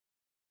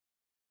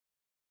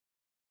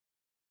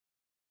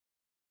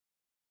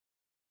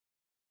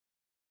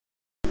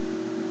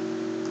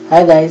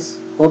Hi guys,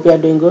 hope you are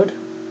doing good.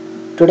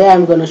 Today I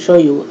am going to show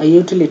you a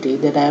utility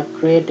that I have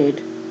created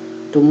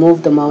to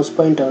move the mouse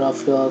pointer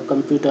of your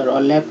computer or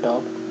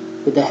laptop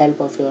with the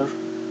help of your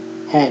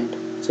hand.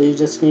 So you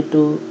just need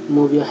to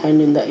move your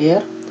hand in the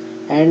air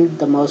and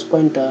the mouse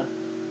pointer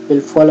will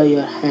follow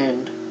your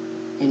hand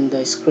in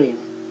the screen.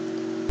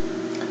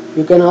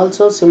 You can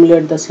also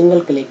simulate the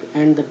single click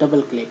and the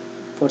double click.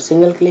 For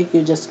single click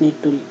you just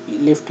need to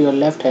lift your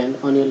left hand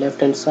on your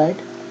left hand side,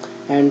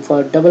 and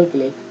for double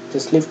click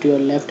just lift your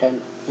left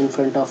hand in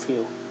front of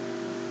you.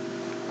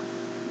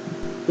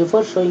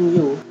 Before showing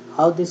you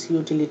how this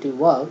utility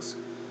works,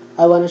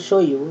 I want to show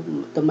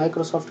you the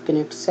Microsoft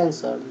Kinect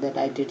sensor that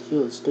I did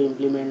use to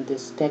implement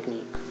this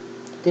technique.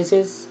 This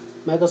is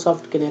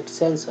Microsoft Kinect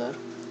sensor.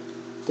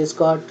 This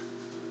got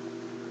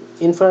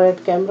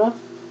infrared camera,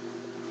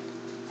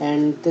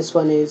 and this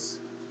one is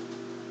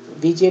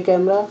VGA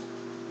camera,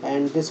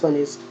 and this one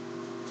is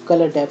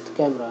color depth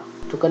camera.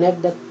 To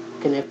connect the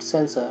Kinect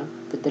sensor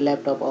with the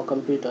laptop or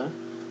computer,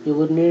 you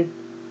would need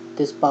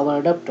this power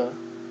adapter.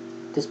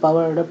 This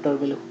power adapter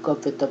will hook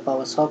up with the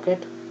power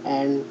socket,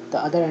 and the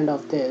other end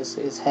of this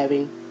is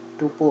having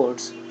two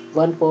ports.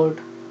 One port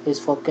is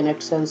for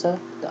Kinect sensor,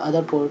 the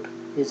other port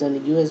is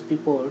an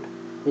USB port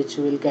which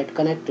will get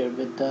connected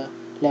with the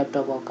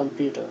laptop or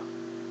computer.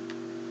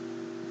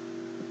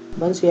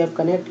 Once you have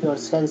connected your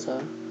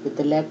sensor with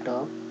the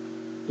laptop,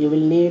 you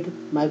will need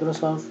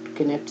Microsoft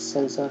Kinect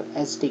sensor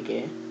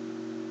SDK,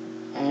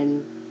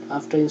 and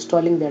after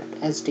installing that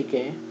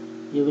SDK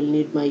you will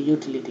need my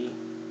utility.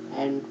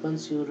 And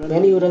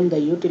when you run the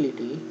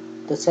utility,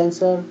 the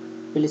sensor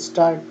will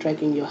start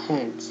tracking your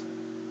hands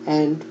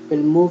and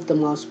will move the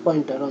mouse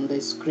pointer on the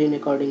screen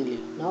accordingly.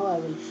 Now I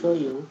will show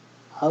you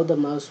how the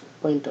mouse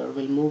pointer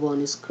will move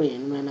on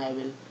screen when I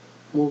will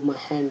move my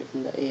hand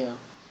in the air.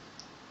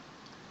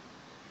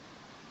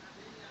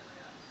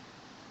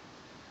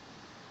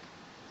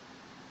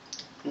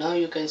 Now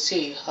you can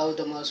see how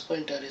the mouse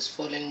pointer is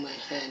following my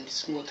hand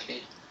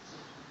smoothly.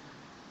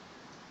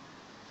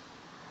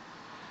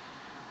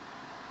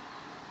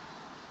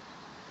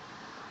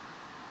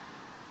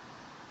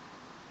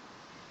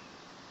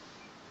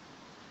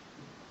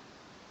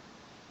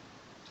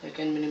 I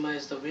can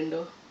minimize the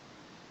window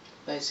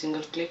by a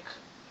single click.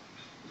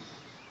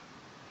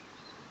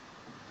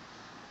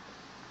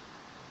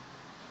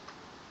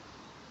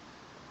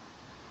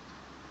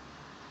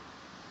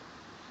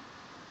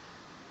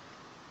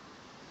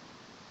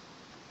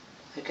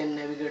 I can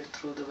navigate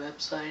through the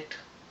website.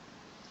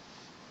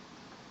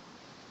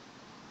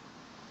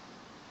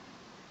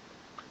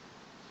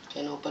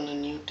 Can open a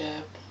new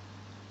tab.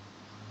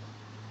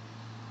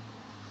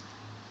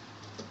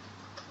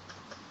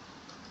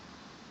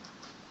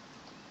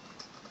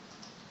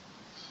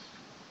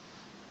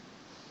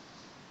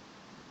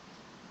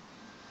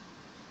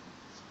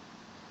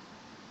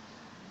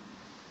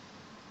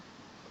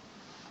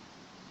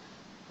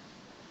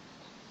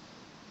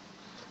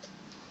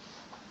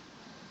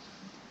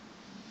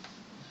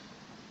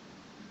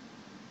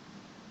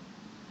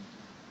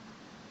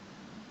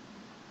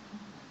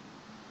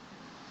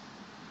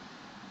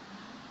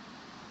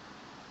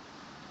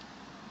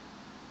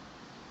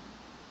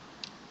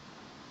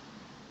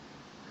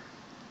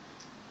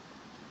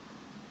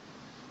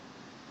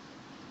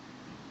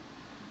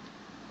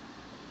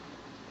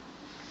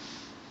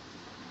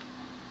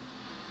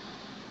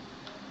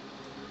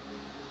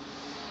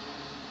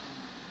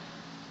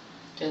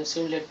 Can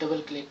simulate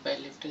double click by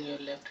lifting your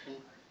left hand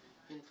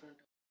in front.